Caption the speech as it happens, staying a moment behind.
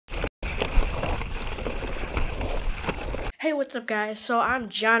Hey, what's up guys? So I'm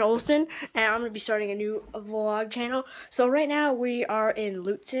John Olson and I'm going to be starting a new vlog channel. So right now we are in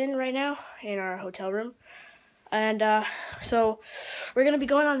Luton right now in our hotel room. And so we're going to be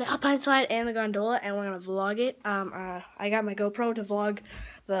going on the Alpine slide and the gondola and we're going to vlog it. I got my GoPro to vlog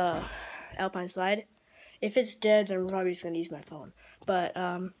the Alpine slide. If it's dead, then I'm probably just going to use my phone. But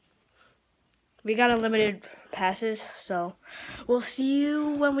we got unlimited passes, so we'll see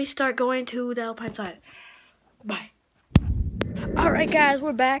you when we start going to the Alpine slide. Bye. Alright guys,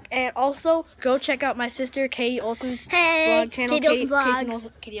 we're back, and also go check out my sister Katie Olson's vlog channel. Katie Olson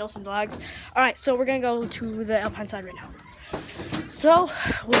Vlogs. Katie Olson Vlogs. Alright, so we're gonna go to the Alpine side right now. So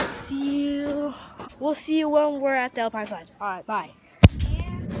we'll see you when we're at the Alpine side. Alright, bye.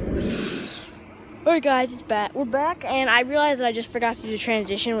 Alright guys, it's back. We're back, and I realized that I just forgot to do the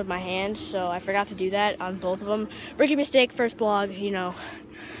transition with my hand, so I forgot to do that on both of them. Rookie mistake, first vlog, you know.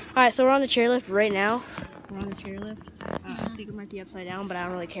 Alright, so we're on the chairlift right now. We're on the chairlift. I think it might be upside down, but I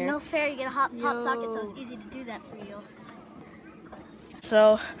don't really care. No fair, you get a hot pop socket, so it's easy to do that for you.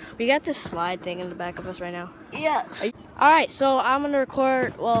 So we got this slide thing in the back of us right now. Yes. Alright, so I'm gonna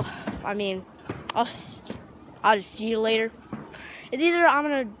record. Well, I mean, I'll just see you later. It's either I'm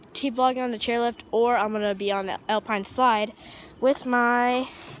gonna keep vlogging on the chairlift or I'm gonna be on the Alpine slide with my,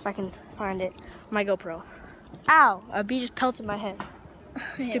 if I can find it, my GoPro. Ow! A bee just pelted my head.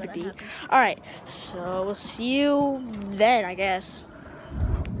 Stupid bee. Alright, so we'll see you then, I guess.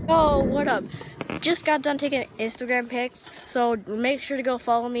 Oh, what up? Just got done taking Instagram pics, so make sure to go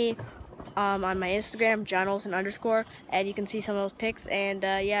follow me on my Instagram, JohnOlson_, and you can see some of those pics and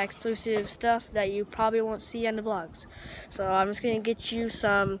yeah, exclusive stuff that you probably won't see on the vlogs. So I'm just gonna get you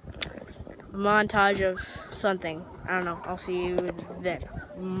some montage of something. I don't know. I'll see you then.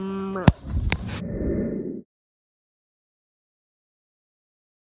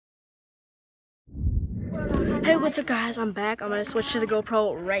 Hey, what's up guys? I'm back. I'm gonna switch to the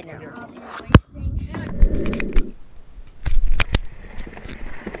GoPro right now.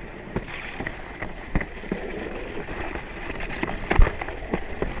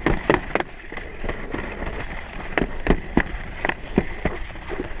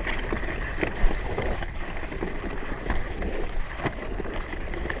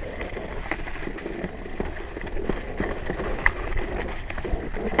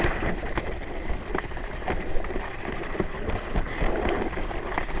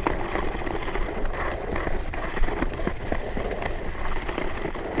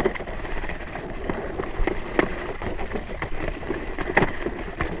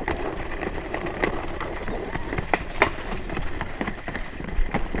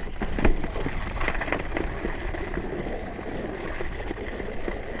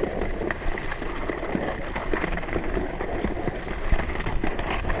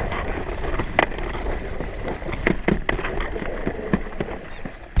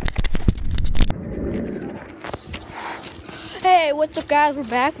 Hey, what's up guys? We're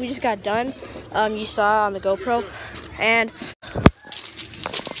back. We just got done. You saw on the GoPro. And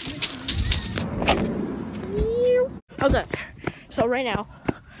okay. So right now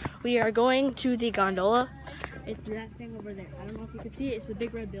we are going to the gondola. It's that thing over there. I don't know if you can see it. It's a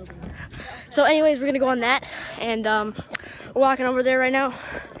big red building. So anyways, we're gonna go on that, and we're walking over there right now.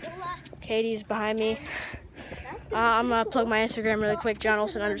 Katie's behind me. I'm gonna plug my Instagram really quick,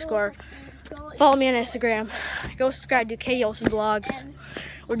 JohnOlson_. Follow me on Instagram. Go subscribe to Katie Olson Vlogs.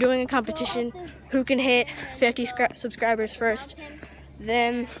 We're doing a competition. Who can hit 50 subscribers first?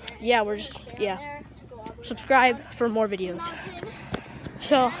 Then, yeah, subscribe for more videos.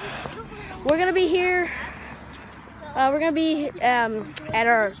 So, we're gonna be here. We're gonna be at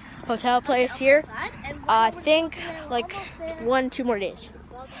our hotel place here. I think like 1-2 more days.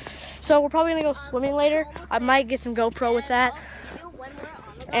 So we're probably gonna go swimming later. I might get some GoPro with that.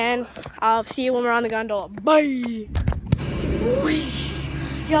 And I'll see you when we're on the gondola. Bye!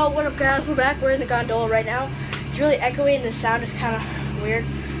 Yo, what up guys? We're back. We're in the gondola right now. It's really echoey and the sound is kind of weird.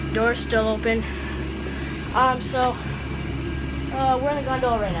 Door's still open. So we're in the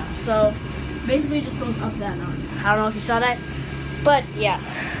gondola right now. So basically it just goes up that mountain. I don't know if you saw that. But yeah.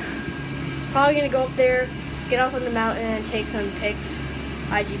 Probably gonna go up there, get off on the mountain and take some pics,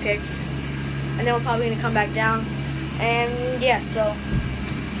 IG pics. And then we're probably gonna come back down. And yeah, so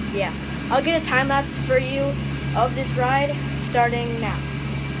yeah, I'll get a time lapse for you of this ride starting now.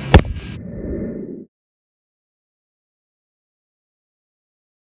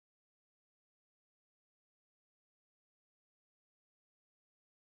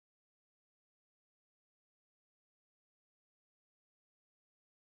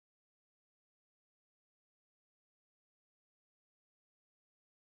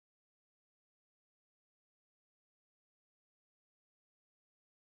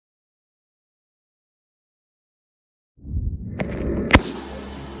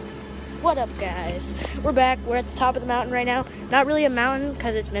 What up, guys? We're back. We're at the top of the mountain right now. Not really a mountain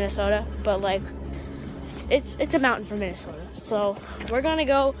because it's Minnesota, but like it's a mountain for Minnesota. So we're gonna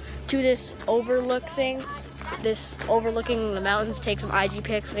go to this overlook thing, this overlooking the mountains, take some IG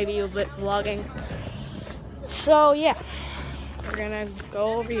pics, maybe a bit vlogging. So yeah, we're gonna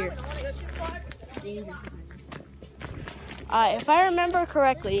go over here. If I remember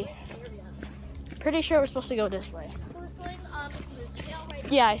correctly, pretty sure we're supposed to go this way.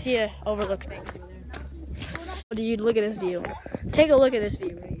 Yeah, I see a overlook thing. Dude, look at this view. Take a look at this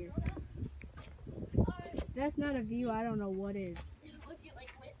view right here. That's not a view, I don't know what is.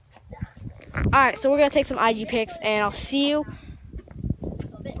 Alright, so we're gonna take some IG pics and I'll see you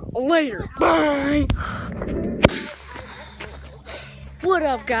later. Bye! What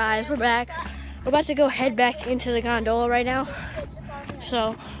up, guys? We're back. We're about to go head back into the gondola right now.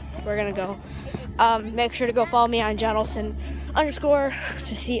 So we're gonna go. Make sure to go follow me on Olson _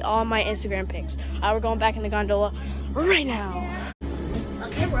 to see all my Instagram pics. We're going back in the gondola right now.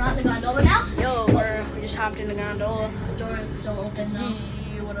 Okay, we're on the gondola now. Yo, we just hopped in the gondola. The door is still open though.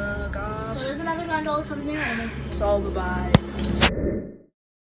 Hey, what up, guys? So there's another gondola coming there. And then So bye-bye.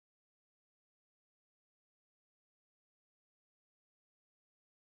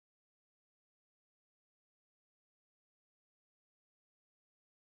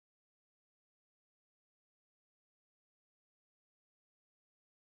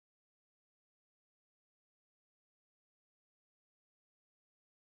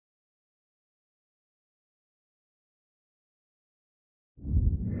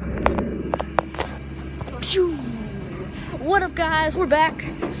 What up, guys? We're back.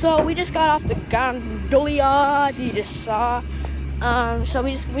 So we just got off the gondola, if you just saw. So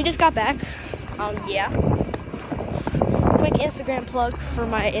we just got back. Yeah. Quick Instagram plug for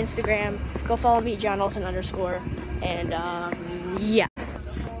my Instagram. Go follow me, Olson _ and yeah.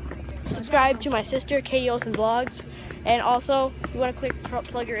 Subscribe to my sister, Katie Olson Vlogs, and also you want to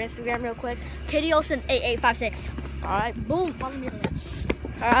plug your Instagram real quick. Katie Olson 8856. All right, boom. Follow me there.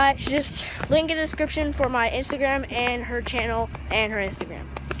 Alright, just link in the description for my Instagram and her channel and her Instagram.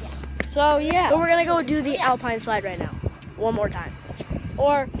 So yeah, so we're gonna go do the Alpine slide right now, one more time.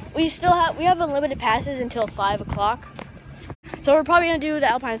 Or we have unlimited passes until 5 o'clock. So we're probably gonna do the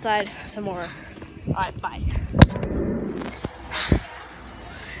Alpine slide some more. Alright, bye.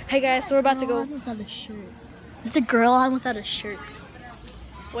 Hey guys, so we're about to go. Without a shirt. There's a girl on without a shirt.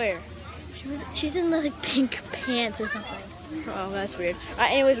 Where? She's in like pink pants or something. Oh, that's weird.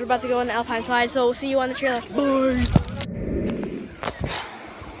 Alright, anyways, we're about to go on the Alpine slide, so we'll see you on the chairlift. Bye!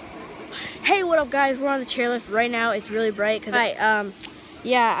 Hey, what up, guys? We're on the chairlift right now. It's really bright.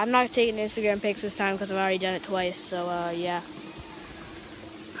 Yeah, I'm not taking Instagram pics this time because I've already done it twice, so, yeah.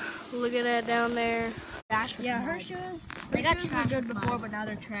 Look at that down there. Yeah, her shoes. They got were good before, but now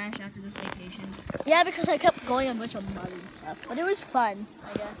they're trash after this vacation. Yeah, because I kept going on a bunch of mud and stuff. But it was fun,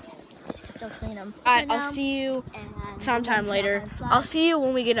 I guess. Still clean them. Alright, I'll see you sometime later. I'll see you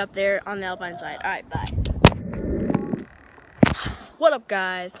when we get up there on the Alpine side. Alright, bye. What up,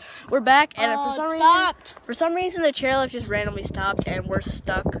 guys? We're back, and for some reason the chairlift just randomly stopped, and we're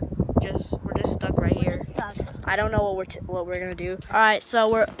stuck. We're just stuck right here. I don't know what we're gonna do. Alright,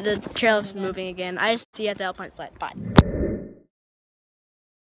 so the chairlift's moving again. I just see you at the Alpine slide. Bye.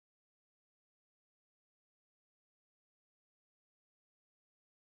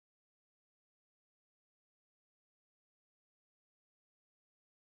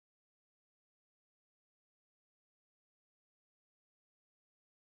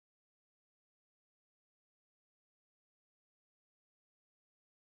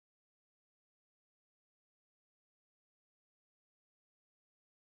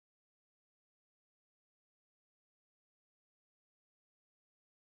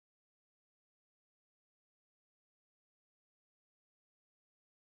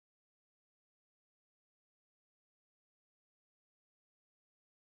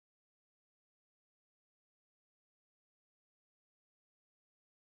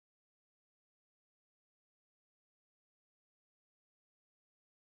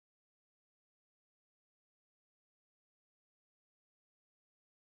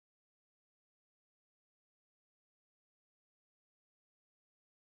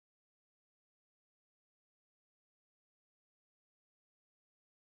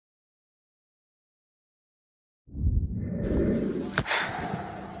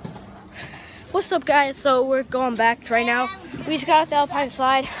 What's up, guys? So we're going back right now. We just got off the Alpine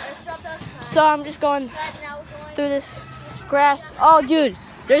slide, so I'm just going through this grass. Oh, dude,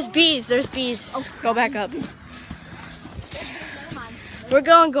 there's bees. There's bees. Go back up. We're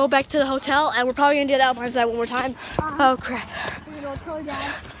going to go back to the hotel, and we're probably gonna do the Alpine slide one more time. Oh crap.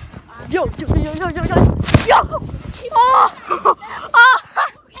 Yo. Oh.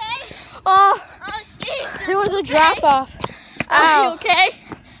 Okay. Oh. Oh, jeez. There was a drop off. Are you Ow. okay?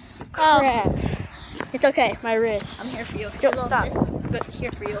 Oh, Crap. it's okay. My wrist. I'm here for you. Yo, Little stop. sis, good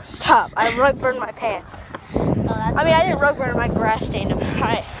here for you. Stop. I rug burned my pants. Oh, that's I mean, I didn't rug burn, my grass stained them.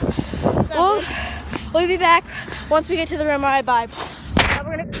 Alright. We'll be back once we get to the room. Alright, bye. Now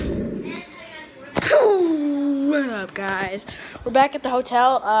we're gonna... What up, guys? We're back at the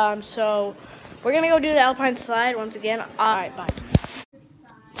hotel. So we're gonna go do the Alpine slide once again. Alright, bye.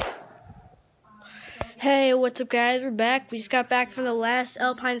 Hey, what's up, guys? We're back. We just got back from the last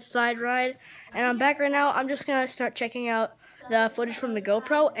Alpine slide ride, and I'm back right now. I'm just gonna start checking out the footage from the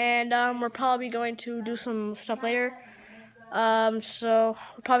GoPro, and we're probably going to do some stuff later. So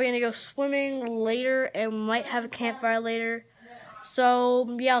we're probably gonna go swimming later, and we might have a campfire later. So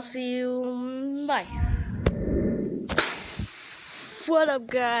yeah, I'll see you. Bye. What up,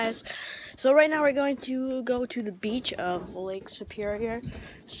 guys? So right now we're going to go to the beach of Lake Superior.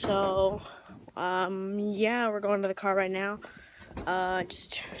 So yeah, we're going to the car right now.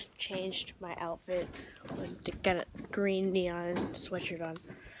 Just changed my outfit. Got a green neon sweatshirt on.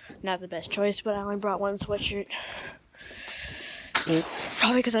 Not the best choice, but I only brought one sweatshirt.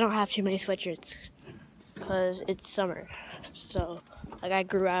 Probably because I don't have too many sweatshirts. Because it's summer. So, like, I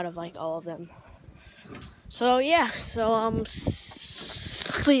grew out of, like, all of them. So, yeah. So,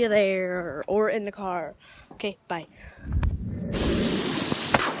 see you there. Or in the car. Okay, bye.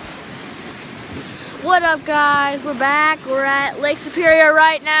 What up, guys? We're back. We're at Lake Superior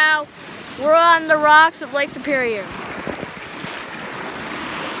right now. We're on the rocks of Lake Superior.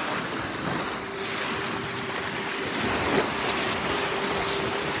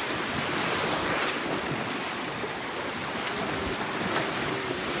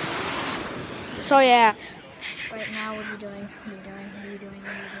 So yeah. Right now, what are you doing? What are you doing? What are you doing? What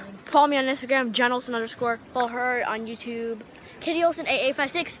are you doing? Follow me on Instagram, @Olson_. Follow her on YouTube, Katie Olson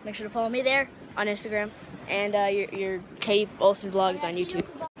 8856. Make sure to follow me there. on Instagram, and your Katie Olson vlogs on YouTube.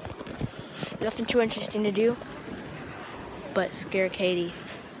 Nothing too interesting to do, but scare Katie.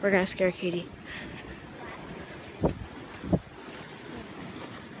 We're gonna scare Katie. I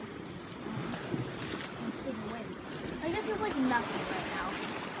guess there's like nothing right now.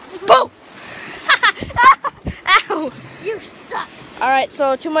 Boom! Ow! You suck. All right,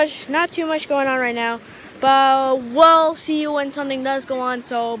 so not too much going on right now, but we'll see you when something does go on.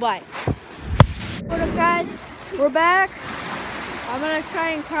 So bye. What up, guys? We're back. I'm gonna try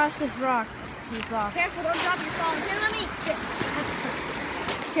and cross these rocks. Careful, don't drop your phone. Here, let me.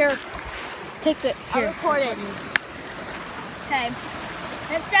 Here, take the I'll here. record it. Okay.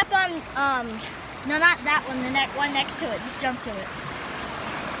 Then step on, no, not that one, the one next to it. Just jump to it.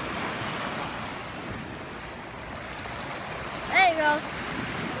 There you go.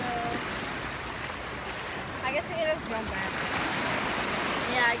 I guess you can just jump back.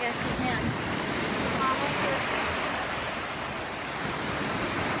 Yeah, I guess you can.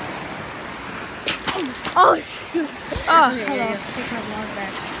 Oh shoot! Oh, hello. Take my vlog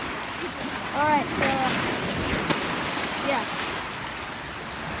back. All right, so yeah.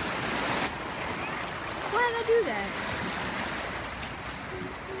 Why did I do that?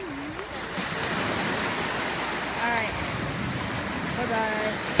 All right. Bye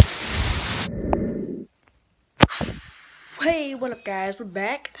bye. Hey, what up, guys? We're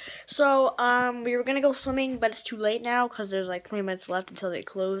back. So we were gonna go swimming, but it's too late now because there's like 3 minutes left until they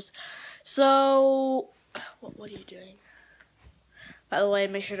close. So what are you doing? By the way,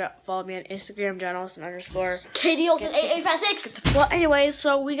 make sure to follow me on Instagram, @Olson_. Katie Olson 8856. Well, anyways,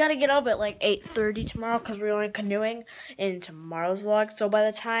 so we gotta get up at like 8:30 tomorrow because we're only canoeing in tomorrow's vlog. So by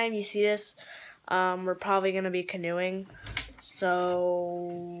the time you see this, we're probably gonna be canoeing.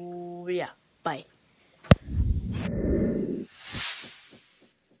 So yeah, bye.